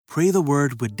Pray the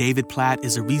Word with David Platt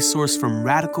is a resource from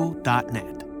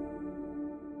radical.net.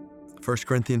 1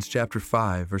 Corinthians chapter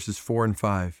 5, verses 4 and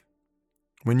 5.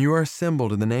 When you are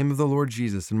assembled in the name of the Lord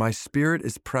Jesus, and my spirit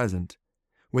is present,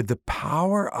 with the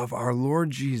power of our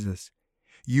Lord Jesus,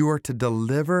 you are to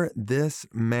deliver this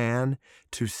man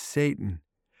to Satan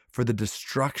for the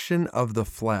destruction of the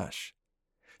flesh,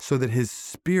 so that his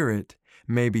spirit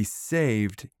may be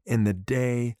saved in the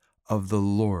day of the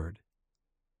Lord.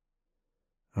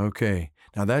 Okay,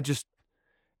 now that just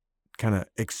kind of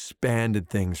expanded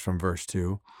things from verse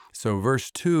 2. So verse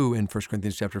 2 in 1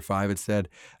 Corinthians chapter 5, it said,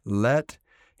 let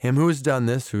him who has done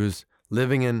this, who is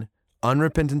living in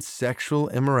unrepentant sexual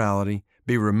immorality,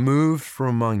 be removed from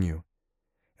among you.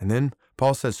 And then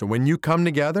Paul says, so when you come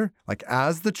together, like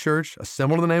as the church,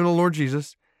 assembled in the name of the Lord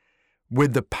Jesus,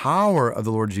 with the power of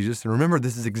the Lord Jesus. And remember,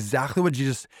 this is exactly what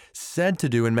Jesus said to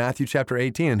do in Matthew chapter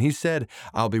 18. And he said,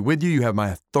 I'll be with you. You have my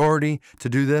authority to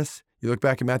do this. You look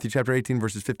back at Matthew chapter 18,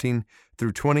 verses 15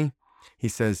 through 20.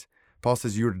 Paul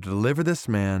says, you are to deliver this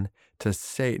man to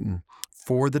Satan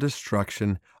for the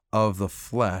destruction of the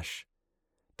flesh.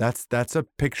 That's a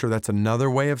picture. That's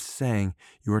another way of saying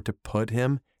you are to put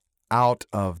him out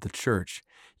of the church.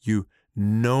 You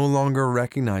no longer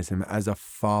recognize him as a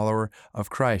follower of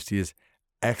Christ. He is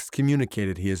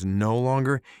excommunicated. He is no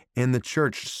longer in the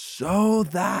church, so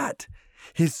that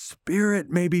his spirit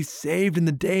may be saved in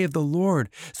the day of the Lord.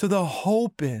 So the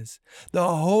hope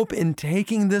in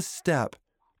taking this step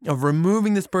of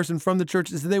removing this person from the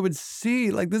church is that they would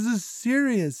see, like, this is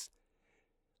serious.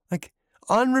 Like,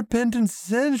 unrepentant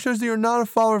sin shows that you're not a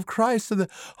follower of Christ. So the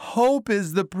hope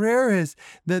is, the prayer is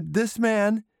that this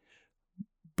man,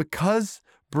 because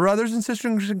brothers and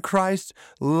sisters in Christ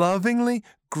lovingly,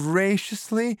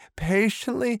 graciously,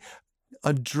 patiently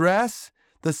address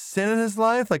the sin in his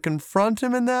life, like confront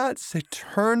him in that, say,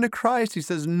 turn to Christ. He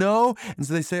says no. And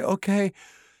so they say, okay,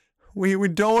 we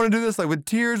don't want to do this, like with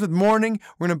tears, with mourning.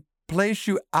 We're going to place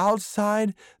you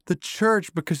outside the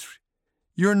church because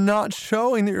you're not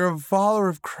showing that you're a follower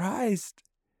of Christ.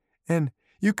 And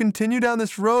you continue down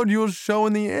this road, you will show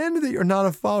in the end that you're not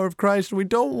a follower of Christ. And we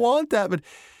don't want that, but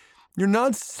you're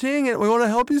not seeing it. We want to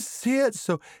help you see it.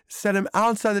 So set him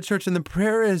outside the church. And the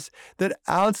prayer is that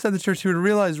outside the church, he would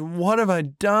realize, what have I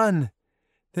done?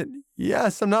 That,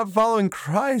 yes, I'm not following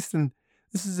Christ. And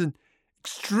this is an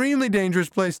extremely dangerous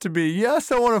place to be.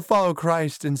 Yes, I want to follow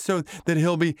Christ. And so that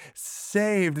he'll be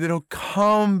saved, that he'll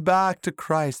come back to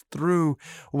Christ through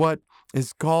what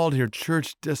is called here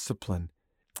church discipline.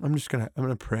 I'm going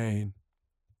to pray.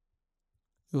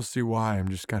 You'll see why I'm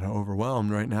just kind of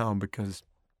overwhelmed right now, because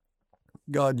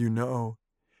God, you know,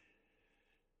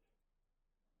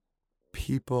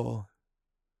 people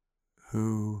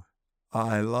who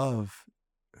I love,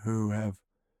 who have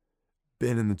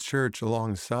been in the church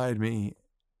alongside me,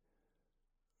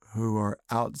 who are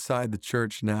outside the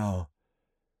church now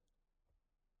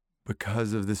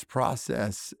because of this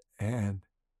process and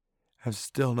have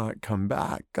still not come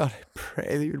back. God, I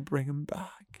pray that you would bring them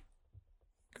back.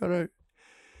 God,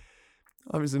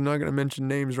 obviously I'm not going to mention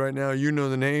names right now. You know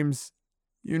the names.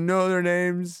 You know their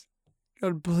names.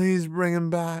 God, please bring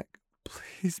them back.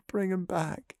 Please bring them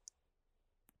back.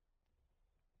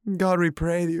 God, we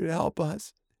pray that you would help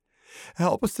us.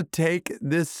 Help us to take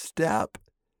this step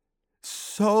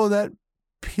so that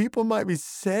people might be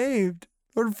saved.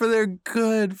 Lord, for their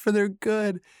good, for their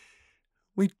good.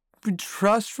 We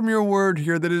trust from your word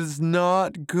here that it is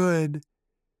not good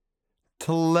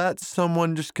to let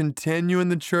someone just continue in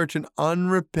the church in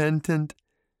unrepentant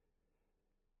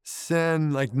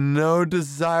sin, like no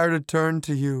desire to turn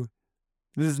to you.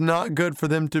 It is not good for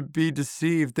them to be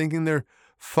deceived, thinking they're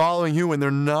following you when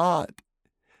they're not.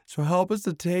 So help us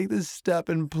to take this step,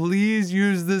 and please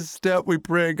use this step, we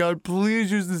pray. God,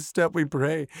 please use this step, we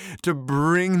pray, to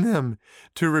bring them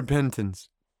to repentance.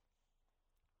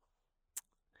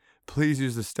 Please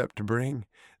use this step to bring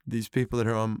these people that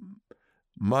are on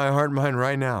my heart and mind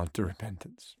right now to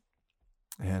repentance.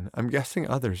 And I'm guessing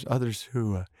others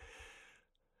who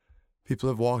people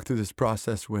have walked through this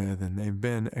process with, and they've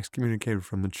been excommunicated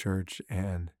from the church,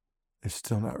 and they've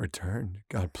still not returned.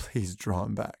 God, please draw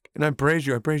them back. And I praise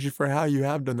you. I praise you for how you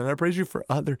have done that. I praise you for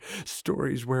other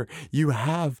stories where you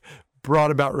have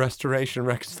brought about restoration and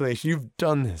reconciliation. You've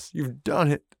done this. You've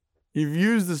done it. You've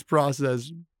used this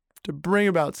process to bring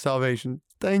about salvation.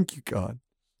 Thank you, God,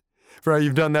 for how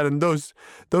you've done that in those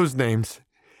names.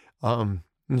 And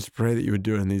just pray that you would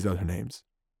do it in these other names.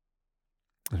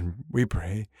 And we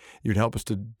pray you'd help us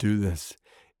to do this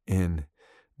in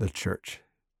the church.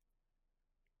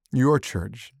 Your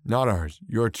church, not ours,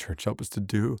 your church. Help us to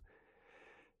do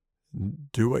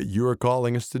what you are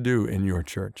calling us to do in your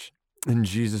church. In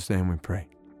Jesus' name we pray.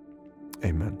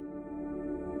 Amen.